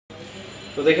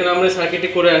তো দেখেন আমরা সার্কিটটি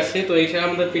করে আসছি। তো এইখানে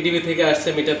আমাদের পিডিবি থেকে আসছে,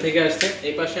 মিটার থেকে আসছে।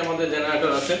 এই পাশে আমাদের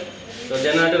জেনারেটর আছে। তো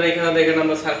জেনারেটর এখানে দেখেন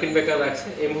আমরা সার্কিট ব্রেকার রাখছি।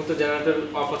 এই মুহূর্তে জেনারেটর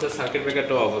অফ আছে, সার্কিট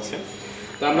ব্রেকারটাও অফ আছে।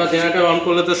 তো আমরা জেনারেটর অন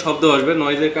করলে তো শব্দ আসবে,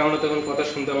 নয়েজের কারণে তখন কথা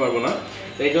শুনতে পারবো না।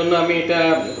 তো এই জন্য আমি এটা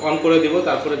অন করে দিব,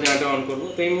 তারপরে জেনারেটর অন করব।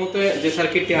 তো এই মুহূর্তে যে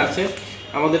সার্কিটটি আছে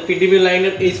আমাদের পিডিবি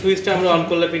লাইনের এই সুইচটা আমরা অন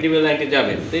করলে পিডিবি লাইনটি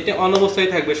যাবে। তো এটা অন অবস্থায়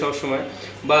থাকবে সব সময়,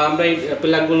 বা আমরা এই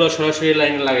প্লাগগুলো সরাসরি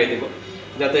লাইনে লাগিয়ে দেব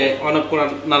যাতে অন অফ করা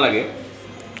না লাগে।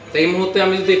 তো এই মুহূর্তে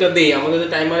আমি যদি এটা দিই, আমাদের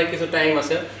টাইমারে কিছু টাইম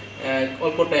আছে,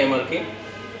 অল্প টাইম আর কি,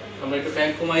 আমরা একটু টাইম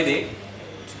কমাই দিই,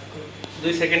 2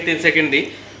 সেকেন্ড 3 সেকেন্ড দিই।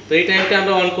 তো এই টাইমটা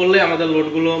আমরা অন করলে আমাদের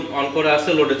লোডগুলো অন করা আছে,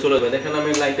 লোডে চলে যাবে। দেখেন আমি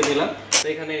লাইটে দিলাম, তো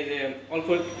এখানে এই যে অল্প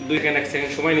 2 সেকেন্ড 1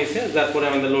 সেকেন্ড সময় নিয়েছে, যার পরে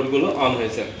আমাদের লোডগুলো অন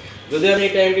হয়েছে। যদি আমি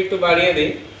এই টাইমটা একটু বাড়িয়ে দিই,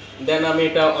 দেন আমি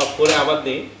এটা অফ করে আবার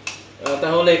দিই,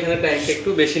 তাহলে এখানে টাইমটা একটু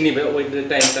বেশি নিবে। ওই যে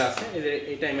টাইমটা আছে,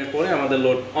 এই টাইমের পরে আমাদের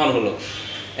লোড অন হলো।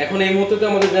 এখন এই মুহূর্তে তো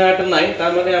আমাদের জেনারেটর নাই,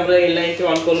 তার মানে আমরা এই লাইনটি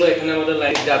অন করলে এখানে আমাদের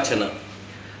লাইট যাচ্ছে না।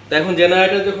 তো এখন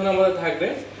জেনারেটর যখন আমাদের থাকবে,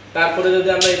 তারপরে যদি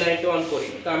আমরা এই লাইনটি অন করি,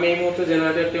 তো আমি এই মুহূর্তে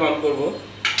জেনারেটরটি অন করব।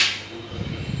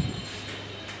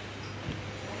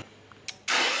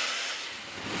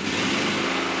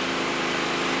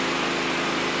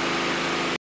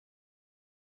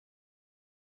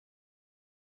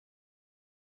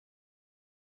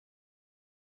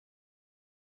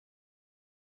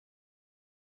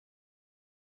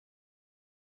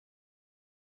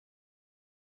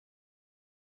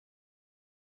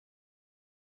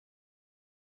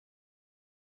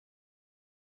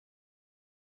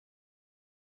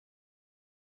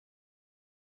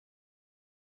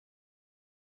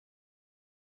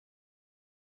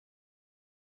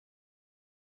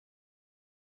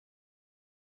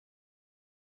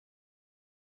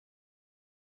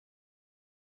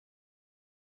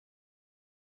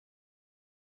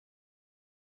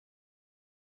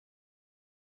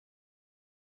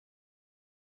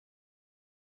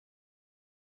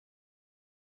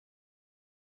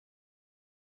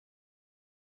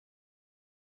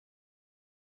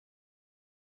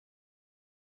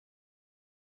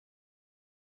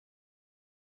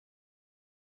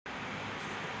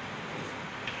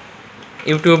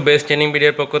 ইউটিউব বেস্ট ট্রেনিং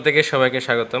ভিডিওর পক্ষ থেকে সবাইকে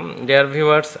স্বাগতম। ডিয়ার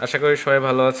ভিউয়ার্স, আশা করি সবাই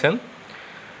ভালো আছেন।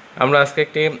 আমরা আজকে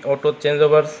একটি অটো চেঞ্জ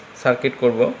ওভার সার্কিট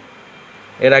করব।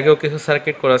 এর আগেও কিছু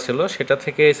সার্কিট করা ছিল, সেটা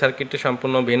থেকে এই সার্কিটটি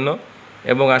সম্পূর্ণ ভিন্ন,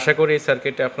 এবং আশা করি এই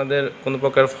সার্কিটে আপনাদের কোনো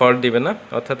প্রকার ফল্ট দিবে না,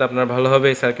 অর্থাৎ আপনারা ভালোভাবে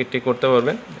এই সার্কিটটি করতে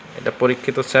পারবেন। এটা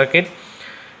পরীক্ষিত সার্কিট,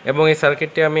 এবং এই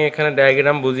সার্কিটটি আমি এখানে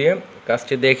ডায়াগ্রাম বুঝিয়ে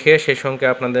কাজটি দেখে সেই সঙ্গে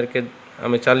আপনাদেরকে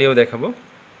আমি চালিয়েও দেখাবো।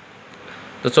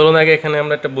 তো চলুন আগে এখানে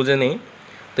আমরা একটা বুঝে নিই।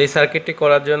 তো এই সার্কিটটি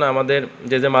করার জন্য আমাদের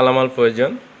যে মালামাল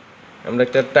প্রয়োজন, আমরা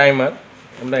একটা টাইমার,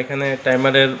 আমরা এখানে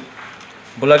টাইমারের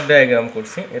ব্লক ডায়াগ্রাম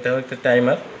করছি। এটাও একটা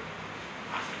টাইমার,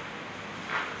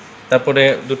 তারপরে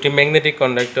দুটি ম্যাগনেটিক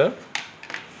কন্ডাক্টর।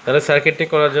 তাহলে সার্কিটটি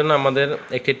করার জন্য আমাদের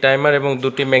একটি টাইমার এবং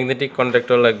দুটি ম্যাগনেটিক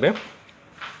কন্ডাক্টর লাগবে।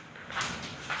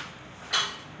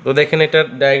 তো দেখেন এটার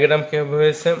ডায়াগ্রাম কীভাবে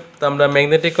হয়েছে। তো আমরা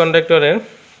ম্যাগনেটিক কন্ডাক্টরের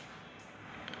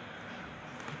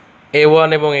A1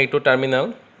 এবং A2 টার্মিনাল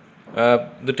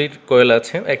দুটি কয়েল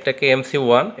আছে, একটাকে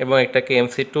MC1 এবং একটাকে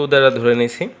MC2 দ্বারা ধরে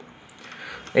নিয়েছি।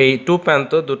 এই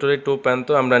দুটোরই টু প্রান্ত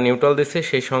আমরা নিউট্রাল দিছি,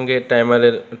 সেই সঙ্গে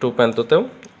টাইমারের টু প্রান্ততেও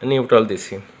নিউট্রাল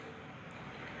দিছি।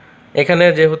 এখানে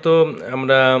যেহেতু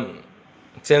আমরা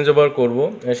চেঞ্জ ওভার করবো,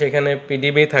 সেখানে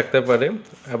পিডিবি থাকতে পারে,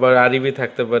 আবার আরইবি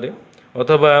থাকতে পারে,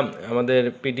 অথবা আমাদের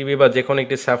পিডিবি বা যে কোনো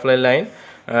একটি সাপ্লাই লাইন,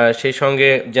 সেই সঙ্গে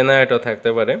জেনারেটর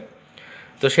থাকতে পারে।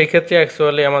 তো সেই ক্ষেত্রে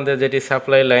অ্যাকচুয়ালি আমাদের যেটি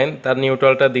সাপ্লাই লাইন তার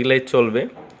নিউট্রালটা দিলেই চলবে,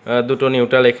 দুটো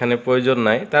নিউট্রাল এখানে প্রয়োজন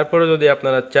নাই। তারপরে যদি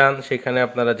আপনারা চান সেখানে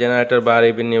আপনারা জেনারেটর বা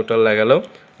আরইবি নিউট্রাল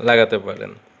লাগাতে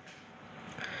পারেন।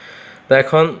 তো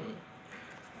এখন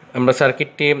আমরা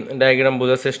সার্কিটটি ডায়াগ্রাম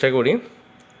বোঝার চেষ্টা করি।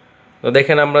 তো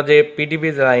দেখেন আমরা যে পিডিবি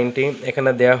লাইনটি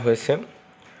এখানে দেওয়া হয়েছে,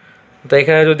 তো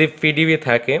এখানে যদি পিডিবি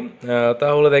থাকে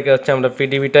তাহলে দেখা যাচ্ছে আমরা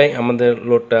পিডিবিটাই আমাদের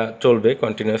লোডটা চলবে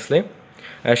কন্টিনিউয়াসলি,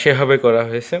 সেভাবে করা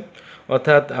হয়েছে।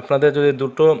 অর্থাৎ আপনাদের যদি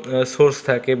দুটো সোর্স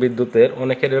থাকে বিদ্যুতের,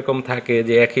 অনেকের এরকম থাকে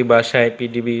যে একই বাসায়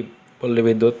পিডিবি পল্লী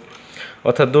বিদ্যুৎ,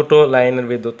 অর্থাৎ দুটো লাইনের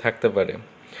বিদ্যুৎ থাকতে পারে।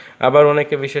 আবার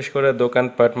অনেকে বিশেষ করে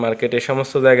দোকানপাট, মার্কেট, এই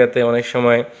সমস্ত জায়গাতে অনেক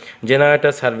সময়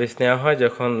জেনারেটর সার্ভিস নেওয়া হয়।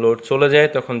 যখন লোড চলে যায়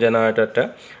তখন জেনারেটরটা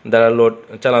দ্বারা লোড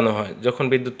চালানো হয়, যখন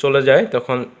বিদ্যুৎ চলে যায়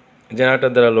তখন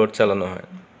জেনারেটর দ্বারা লোড চালানো হয়।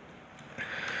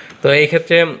 তো এই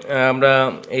ক্ষেত্রে আমরা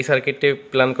এই সার্কিটটি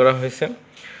প্ল্যান করা হয়েছে।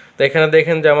 তো এখানে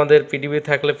দেখেন যে আমাদের পিডিবি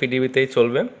থাকলে পিডিবিতেই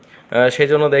চলবে, সেই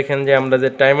জন্য দেখেন যে আমরা যে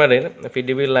টাইমারের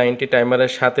পিডিবি লাইনটি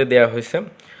টাইমারের সাথে দেওয়া হয়েছে,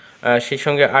 সেই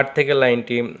সঙ্গে 8 থেকে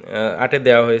লাইনটি 8-এ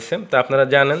দেওয়া হয়েছে। তো আপনারা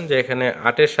জানেন যে এখানে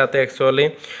 8-এর সাথে অ্যাকচুয়ালি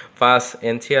 5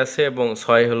 NC আছে এবং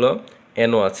 6 হলো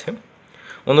NO আছে,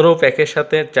 অনুরূপ একের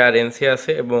সাথে 4 এনসি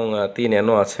আছে এবং 3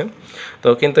 এনও আছে। তো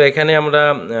কিন্তু এখানে আমরা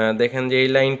দেখেন যে এই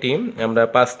লাইনটি আমরা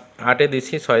 8-এ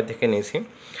দিছি, 6 থেকে নিয়েছি।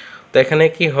 তো এখানে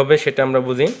কি হবে সেটা আমরা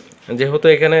বুঝি। যেহেতু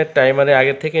এখানে টাইমারে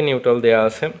আগে থেকে নিউট্রাল দেওয়া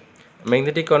আছে,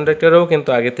 ম্যাগনেটিক কন্ডাক্টরেও কিন্তু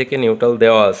আগে থেকে নিউট্রাল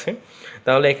দেওয়া আছে,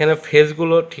 তাহলে এখানে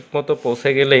ফেজগুলো ঠিকমতো পৌঁছে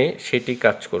গেলেই সেটি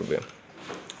কাজ করবে,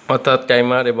 অর্থাৎ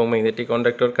টাইমার এবং ম্যাগনেটিক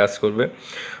কন্ডাক্টর কাজ করবে।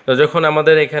 তো যখন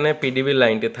আমাদের এখানে পিডিবি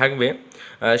লাইনটি থাকবে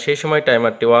সেই সময়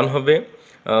টাইমারটি অন হবে।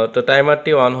 তো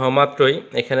টাইমারটি অন হওয়া মাত্রই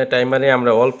এখানে টাইমারে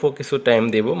আমরা অল্প কিছু টাইম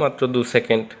দেব, মাত্র 2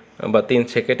 সেকেন্ড বা 3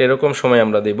 সেকেন্ড এরকম সময়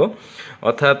আমরা দেব।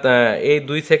 অর্থাৎ এই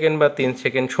 2 সেকেন্ড বা 3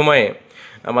 সেকেন্ড সময়ে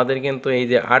আমাদের কিন্তু এই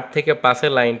যে 8 থেকে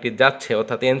 5-এর লাইনটি যাচ্ছে,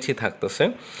 অর্থাৎ এনসি থাকতেছে।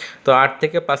 তো 8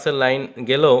 থেকে 5-এর লাইন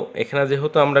গেলেও এখানে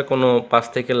যেহেতু আমরা কোনো 5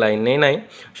 থেকে লাইন নেই নাই,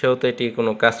 সেহেতু এটি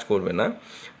কোনো কাজ করবে না।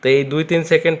 তো এই 2-3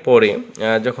 সেকেন্ড পরে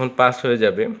যখন পাস হয়ে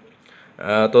যাবে,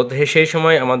 তো সেই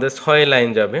সময় আমাদের 6 লাইন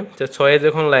যাবে। তো 6-এ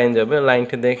যখন লাইন যাবে,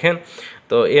 লাইনটি দেখেন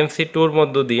তো MC2 এর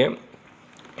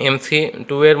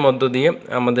মধ্য দিয়ে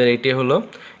আমাদের এটি হলো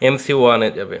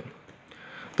MC1-এ যাবে।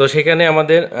 তো সেখানে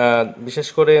আমাদের বিশেষ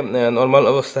করে নর্মাল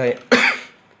অবস্থায়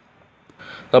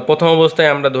তো প্রথম অবস্থায়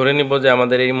আমরা ধরে নিব যে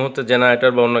আমাদের এই মুহূর্তে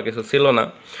জেনারেটর বা অন্য কিছু ছিল না।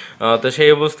 তো সেই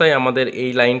অবস্থায় আমাদের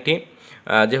এই লাইনটি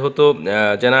যেহেতু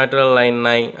জেনারেটর লাইন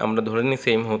নাই, আমরা ধরে নিচ্ছি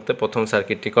এই মুহূর্তে প্রথম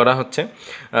সার্কিটটি করা হচ্ছে।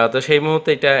 তো সেই মুহূর্তে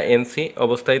এটা এনসি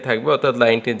অবস্থায় থাকবে, অর্থাৎ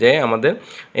লাইনটি যেয়ে আমাদের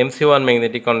MC1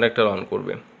 ম্যাগনেটিক কন্ডাক্টর অন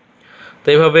করবে। তো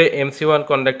এইভাবে MC1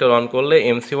 কন্ডাক্টর অন করলে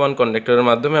MC1 কন্ডাক্টরের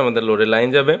মাধ্যমে আমাদের লোডে লাইন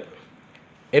যাবে।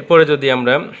 এরপরে যদি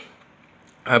আমরা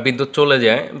বিদ্যুৎ চলে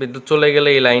যায়, বিদ্যুৎ চলে গেলে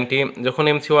এই লাইনটি যখন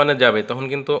MC1-এ যাবে তখন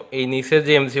কিন্তু এই নিচে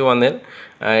যে MC1-এর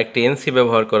একটি এনসি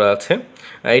ব্যবহার করা আছে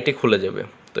এটি খুলে যাবে।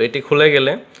 তো এটি খুলে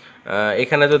গেলে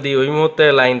এখানে যদি ওই মুহূর্তে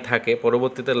লাইন থাকে,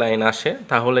 পরবর্তীতে লাইন আসে,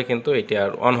 তাহলে কিন্তু এটি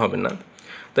আর অন হবে না।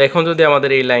 তো এখন যদি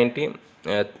আমাদের এই লাইনটি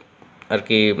আর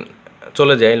কি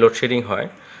চলে যায়, লোডশেডিং হয়,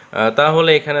 তাহলে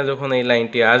এখানে যখন এই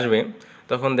লাইনটি আসবে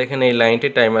তখন দেখেন এই লাইনটি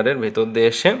টাইমারের ভেতর দিয়ে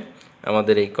এসে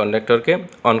আমাদের এই কন্ডাক্টরকে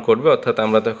অন করবে, অর্থাৎ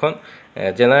আমরা তখন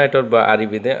জেনারেটর বা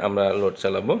আরইবিতে আমরা লোড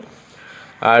চালাবো।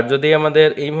 আর যদি আমাদের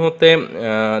এই মুহূর্তে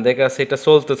দেখা যাচ্ছে এটা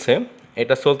চলতেছে,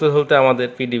 এটা চলতে চলতে আমাদের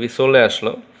পিডিবি চলে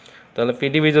আসলো, তাহলে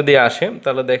পিডিবি যদি আসে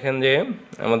তাহলে দেখেন যে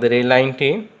আমাদের এই লাইনটি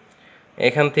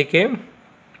এখান থেকে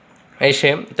এসে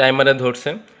টাইমারে ধরছে।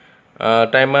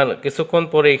 টাইমার কিছুক্ষণ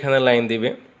পরে এখানে লাইন দিবে।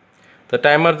 তো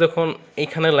টাইমার যখন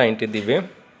এইখানে লাইনটি দিবে,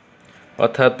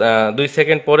 অর্থাৎ 2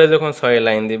 সেকেন্ড পরে যখন 6-এ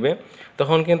লাইন দিবে,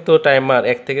 তখন কিন্তু টাইমার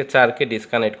 1 থেকে 4-কে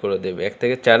ডিসকানেক্ট করে দেবে, 1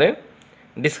 থেকে 4-এ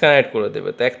ডিসকানেক্ট করে দেবে।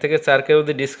 তো 1 থেকে 4-কে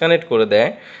যদি ডিসকানেক্ট করে দেয়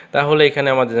তাহলে এখানে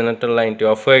আমাদের জেনারেটর লাইনটি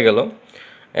অফ হয়ে গেল।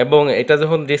 এবং এটা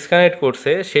যখন ডিসকানেক্ট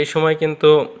করছে সেই সময় কিন্তু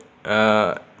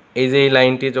এই যে এই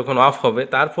লাইনটি যখন অফ হবে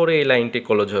তারপরে এই লাইনটি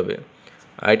ক্লোজ হবে।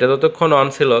 আর এটা যতক্ষণ অন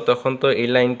ছিল তখন তো এই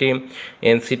লাইনটি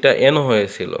এনসিটা এন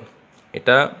হয়েছিল।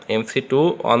 এটা MC2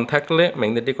 অন থাকলে,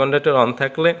 ম্যাগনেটিক কন্ডাক্টর অন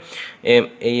থাকলে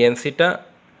এই এনসিটা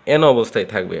এন অবস্থায়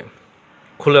থাকবে,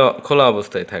 খোলা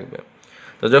অবস্থায় থাকবে।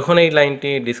 তো যখন এই লাইনটি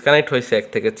ডিসকানেক্ট হয়েছে 1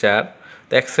 থেকে 4,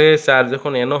 তো 1 থেকে 4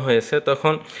 যখন এনও হয়েছে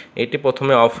তখন এটি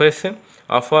প্রথমে অফ হয়েছে,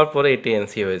 অফ হওয়ার পরে এটি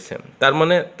এনসি হয়েছে। তার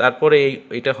মানে তারপরে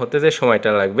এইটা হতে যে সময়টা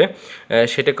লাগবে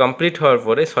সেটা কমপ্লিট হওয়ার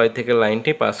পরে 6 থেকে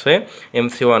লাইনটি পাস হয়ে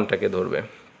MC1টাকে ধরবে।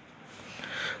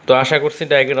 তো আশা করছি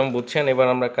ডায়াগ্রাম বুঝছেন। এবার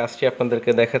আমরা কাজটি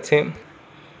আপনাদেরকে দেখাচ্ছি।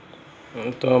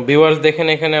 তো ভিউয়ার্স দেখেন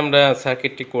এখানে আমরা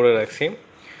সার্কিটটি করে রাখছি।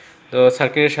 তো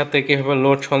সার্কিটের সাথে কীভাবে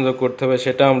লোড সংযোগ করতে হবে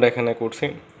সেটা আমরা এখানে করছি।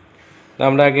 তো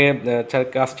আমরা আগে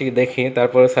কাজটি দেখি,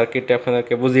 তারপরে সার্কিটটি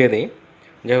আপনাদেরকে বুঝিয়ে দিই,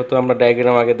 যেহেতু আমরা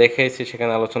ডায়াগ্রাম আগে দেখেছি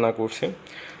সেখানে আলোচনা করছি।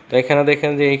 তো এখানে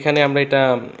দেখেন যে এইখানে আমরা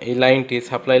এই লাইনটি,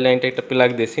 সাপ্লাই লাইনটা একটা প্লাগ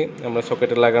দিয়েছি আমরা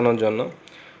সকেটে লাগানোর জন্য।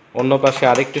 অন্য পাশে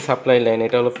আরেকটি সাপ্লাই লাইন,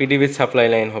 এটা হলো পিডিবির সাপ্লাই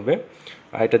লাইন হবে,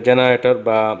 আর এটা জেনারেটর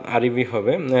বা আরইবি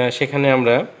হবে। সেখানে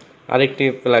আমরা আরেকটি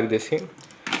প্লাগ দিয়েছি।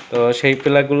 তো সেই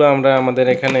প্লাগগুলো আমরা আমাদের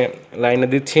এখানে লাইনে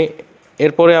দিচ্ছি।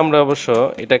 এরপরে আমরা অবশ্য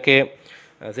এটাকে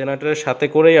জেনারেটরের সাথে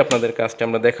করেই আপনাদের কাজটা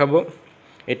আমরা দেখাবো।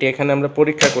 এটি এখানে আমরা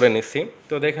পরীক্ষা করে নিচ্ছি।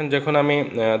 তো দেখেন যখন আমি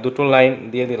দুটো লাইন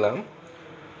দিয়ে দিলাম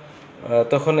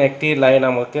তখন একটি লাইন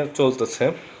আমাকে চলতেছে।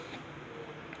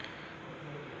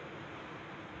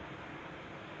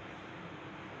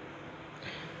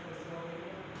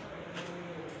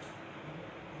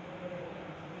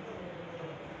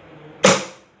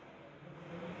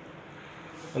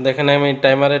 দেখেন আমি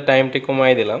টাইমারের টাইমটি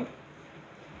কমাই দিলাম।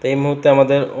 তো এই মুহূর্তে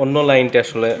আমাদের অন্য লাইনটি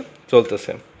আসলে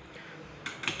চলতেছে,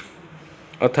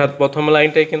 অর্থাৎ প্রথম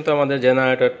লাইনটাই কিন্তু আমাদের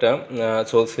জেনারেটরটা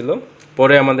চলছিল,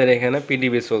 পরে আমাদের এখানে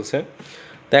পিডিবি চলছে।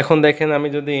 তো এখন দেখেন আমি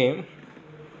যদি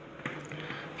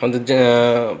আমাদের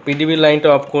পিডিবি লাইনটা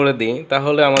অফ করে দিই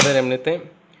তাহলে আমাদের এমনিতে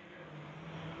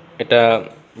এটা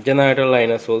জেনারেটর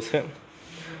লাইনে চলছে।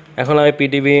 এখন আমি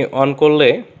পিডিবি অন করলে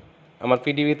আমার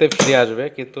পিডিবিতে ফিরে আসবে,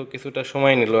 কিন্তু কিছুটা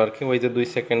সময় নিল আর কি, ওই যে 2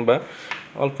 সেকেন্ড বা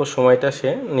অল্প সময়টা সে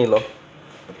নিল।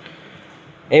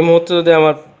 এই মুহূর্তে যদি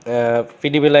আমার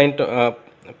পিডিবি লাইনটা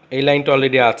এই লাইনটা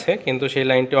অলরেডি আছে, কিন্তু সেই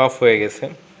লাইনটি অফ হয়ে গেছে।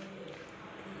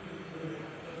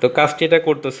 তো কাজটি এটা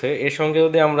করতেছে। এর সঙ্গে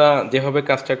যদি আমরা যেভাবে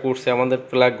কাজটা করছে, আমাদের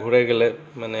প্লাগ ঘুরে গেলে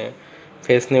মানে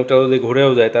ফেস নিউট্রাল যদি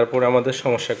ঘুরেও যায়, তারপরে আমাদের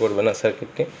সমস্যা করবে না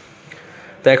সার্কিটটি।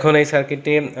 তো এখন এই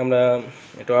সার্কিটটি আমরা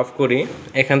এটা অফ করি,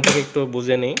 এখান থেকে একটু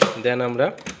বুঝে নিই, দেন আমরা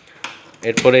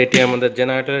এরপরে এটি আমাদের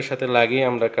জেনারেটরের সাথে লাগিয়ে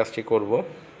আমরা কাজটি করব।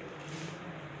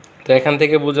 তো এখান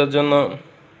থেকে বোঝার জন্য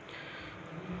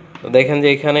দেখেন যে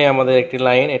এখানে আমাদের একটি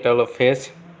লাইন, এটা হলো ফেজ,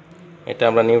 এটা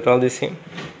আমরা নিউট্রাল দিছি।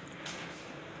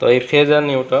 তো এই ফেজ আর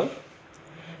নিউট্রাল,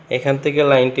 এখান থেকে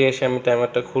লাইনটি এসে আমি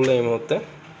টাইমারটা খুলে এই মুহূর্তে,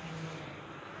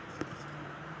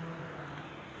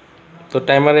 তো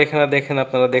টাইমার এখানে দেখেন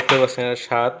আপনারা দেখতে পাচ্ছেন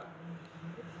 7,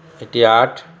 এটি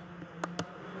 8,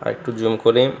 আর একটু জুম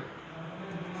করি,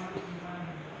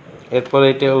 এরপর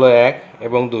এটি হলো 1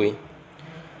 এবং 2।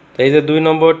 তো এই যে 2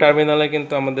 নম্বর টার্মিনালে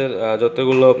কিন্তু আমাদের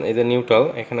যতগুলো এই যে নিউট্রাল,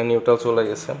 এখানে নিউট্রাল চলে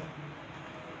গেছে।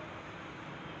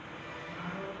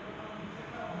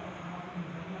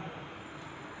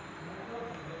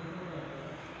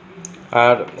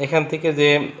 আর এখান থেকে যে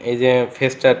এই যে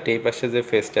ফেস্টারটি, এই পাশে যে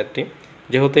ফেস্টারটি,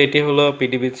 যেহেতু এটি হলো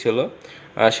পিডিবি ছিল,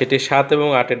 সেটি 7 এবং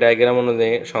 8 ডায়াগ্রাম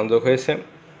অনুযায়ী সংযোগ হয়েছে।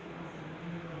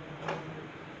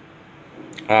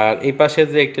 আর এই পাশে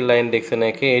যে একটি লাইন দেখছেন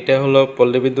একে, এটা হলো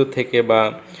পল্লী বিদ্যুৎ থেকে বা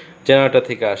জেনারেটর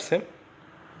থেকে আসছে।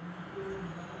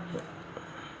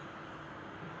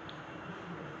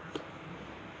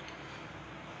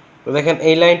 তো দেখেন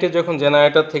এই লাইনটি যখন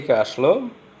জেনারেটর থেকে আসলো,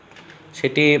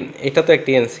 সেটি এটা তো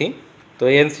একটি এনসি, তো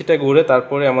এই এনসিটা ঘুরে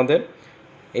তারপরে আমাদের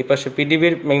এই পাশে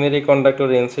পিডিবির ম্যাগনেটিক কন্ডাক্টর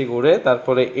এনসি ঘুরে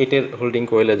তারপরে এটের হোল্ডিং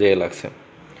কোয়েলে যেয়ে লাগছে।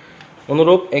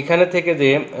 অনুরূপ এখানে থেকে যে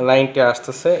লাইনটি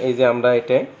আসতেছে, এই যে আমরা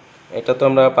এটা তো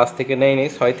আমরা 5 থেকে নেইনি,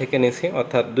 6 থেকে নিয়েছি,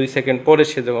 অর্থাৎ 2 সেকেন্ড পরে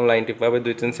সে যখন লাইনটি পাবে,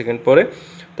 2-3 সেকেন্ড পরে,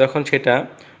 তখন সেটা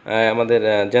আমাদের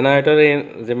জেনারেটরের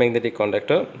যে ম্যাগনেটিক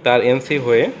কন্ডাক্টর তার এনসি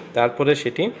হয়ে তারপরে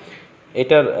সেটি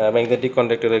এটার ম্যাগনেটিক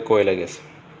কন্ডাক্টরের কোয়েলে গেছে।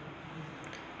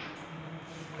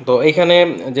 তো এইখানে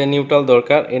যে নিউট্রাল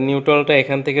দরকার, এই নিউট্রালটা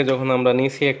এখান থেকে যখন আমরা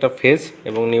নিয়েছি একটা ফেজ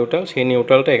এবং নিউট্রাল, সেই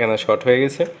নিউট্রালটা এখানে শর্ট হয়ে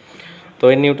গেছে। তো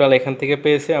এই নিউট্রাল এখান থেকে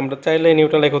পেয়েছি, আমরা চাইলে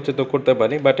নিউট্রাল একত্রিত করতে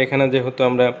পারি, বাট এখানে যেহেতু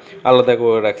আমরা আলাদা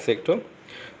করে রাখছি একটু।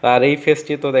 আর এই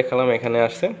ফেজটি তো দেখালাম এখানে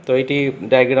আসছে, তো এটি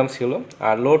ডায়াগ্রাম ছিল।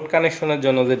 আর লোড কানেকশনের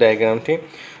জন্য যে ডায়াগ্রামটি,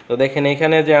 তো দেখেন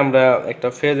এখানে যে আমরা একটা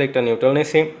ফেজ একটা নিউট্রাল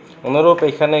নিয়েছি, অনুরূপ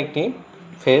এখানে একটি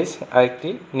ফেজ আর একটি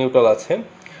নিউট্রাল আছে।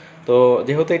 তো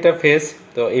যেহেতু এটা ফেজ,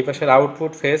 তো এই পাশের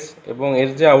আউটপুট ফেজ এবং এর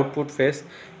যে আউটপুট ফেজ,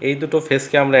 এই দুটো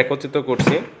ফেজকে আমরা একত্রিত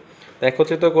করছি।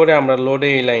 একত্রিত করে আমরা লোডে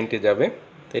এই লাইনটি যাবে,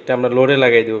 তো এটা আমরা লোডে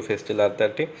লাগাই দেবো ফেজটি,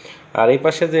 লালতারটি। আর এই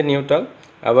পাশে যে নিউট্রাল,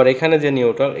 আবার এখানে যে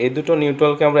নিউট্রাল, এই দুটো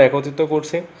নিউট্রালকে আমরা একত্রিত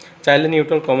করছি। চাইলে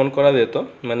নিউট্রাল কমন করা যেত,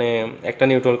 মানে একটা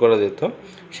নিউট্রাল করা যেত,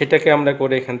 সেটাকে আমরা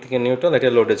করে এখান থেকে নিউট্রাল এটা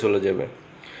লোডে চলে যাবে।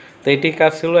 তো এটি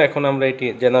কাজ ছিল। এখন আমরা এটি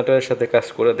জেনারেটরের সাথে কাজ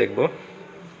করে দেখব।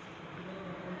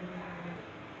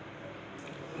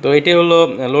 তো এটি হলো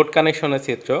লোড কানেকশনের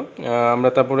চিত্র, আমরা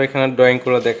তারপরে এখানে ড্রয়িং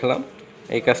করে দেখলাম,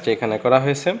 এই কাজটি এখানে করা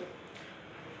হয়েছে।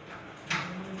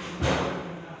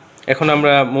 এখন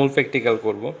আমরা মূল প্র্যাকটিক্যাল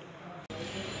করব।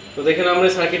 তো দেখেন আমরা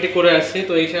সার্কিটে করে আসছি।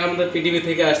 তো এইখানে আমাদের পিডিবি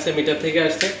থেকে আসছে, মিটার থেকে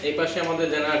আসছে, এই পাশে আমাদের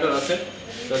জেনারেটর আছে।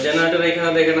 তো জেনারেটর এখানে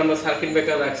দেখেন আমরা সার্কিট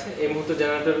ব্রেকার রাখছি, এই মুহূর্তে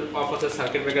জেনারেটর অফ আছে,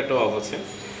 সার্কিট ব্রেকারটাও অফ আছে।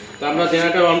 তো আমরা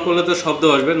জেনারেটর অন করলে তো শব্দ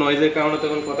আসবে, নয়েজের কারণে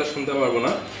তখন কথা শুনতে পারবো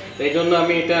না। তো এই জন্য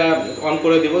আমি এটা অন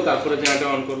করে দিব, তারপরে জেনারেটর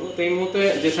অন করব। তো এই মুহূর্তে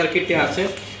যে সার্কিটটি আছে,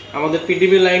 আমাদের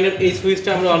পিডিবি লাইনের এই সুইচটা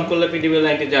আমরা অন করলে পিডিবি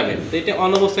লাইনটি যাবে। তো এটা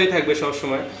অন অবস্থায় থাকবে সব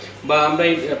সময়, বা আমরা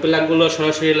এই প্লাগগুলো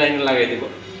সরাসরি লাইনে লাগিয়ে দেবো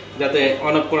যাতে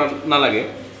অন অফ করা না লাগে।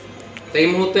 তো এই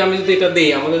মুহূর্তে আমি যদি এটা দিই,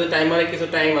 আমাদের টাইমারে কিছু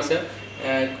টাইম আছে,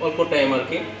 অল্প টাইম আর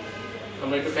কি,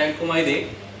 আমরা একটু টাইম কমাই দিই,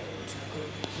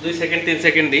 2 সেকেন্ড 3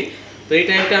 সেকেন্ড দিই। তো এই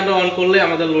টাইমটা আমরা অন করলে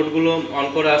আমাদের লোডগুলো অন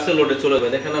করা আছে, লোডে চলে যাবে।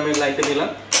 দেখেন আমি লাইটে দিলাম,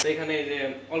 তো এখানে এই যে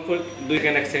অল্প 2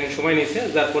 সেকেন্ড 1 সেকেন্ড সময় নিয়েছে,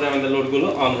 যার পরে আমাদের লোডগুলো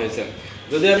অন হয়েছে।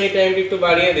 যদি আমি এই টাইমটা একটু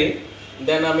বাড়িয়ে দিই,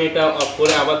 দেন আমি এটা অফ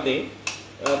করে আবার দিই,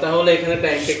 তাহলে এখানে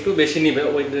টাইমটা একটু বেশি নিবে।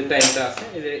 ওই যে টাইমটা আছে,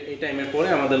 এই টাইমের পরে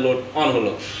আমাদের লোড অন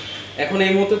হলো। এখন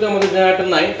এই মুহূর্তে তো আমাদের জেনারেটর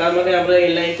নাই, তার মানে আমরা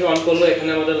এই লাইনটি অন করলে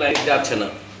এখানে আমাদের লাইট যাচ্ছে না।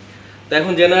 তো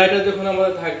এখন জেনারেটর যখন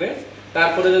আমাদের থাকবে,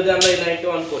 তারপরে যদি আমরা এই লাইনটি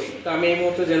অন করি, তো আমি এই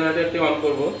মুহূর্তে জেনারেটরটি অন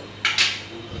করব।